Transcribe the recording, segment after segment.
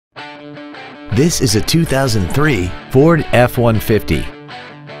This is a 2003 Ford F-150.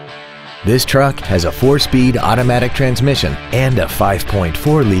 This truck has a 4-speed automatic transmission and a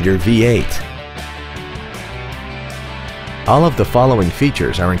 5.4-liter V8. All of the following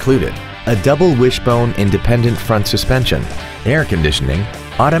features are included: a double wishbone independent front suspension, air conditioning,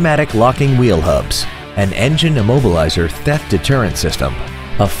 automatic locking wheel hubs, an engine immobilizer theft deterrent system,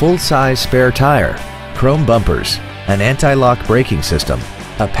 a full-size spare tire, chrome bumpers, an anti-lock braking system,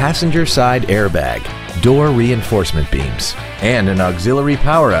 a passenger side airbag, door reinforcement beams, and an auxiliary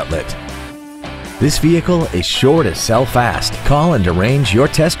power outlet. This vehicle is sure to sell fast. Call and arrange your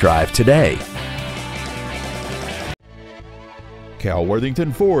test drive today.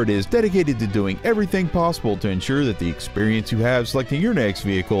 CalWorthington Ford is dedicated to doing everything possible to ensure that the experience you have selecting your next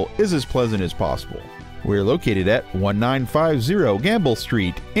vehicle is as pleasant as possible. We're located at 1950 Gambell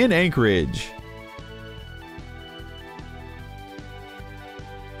Street in Anchorage.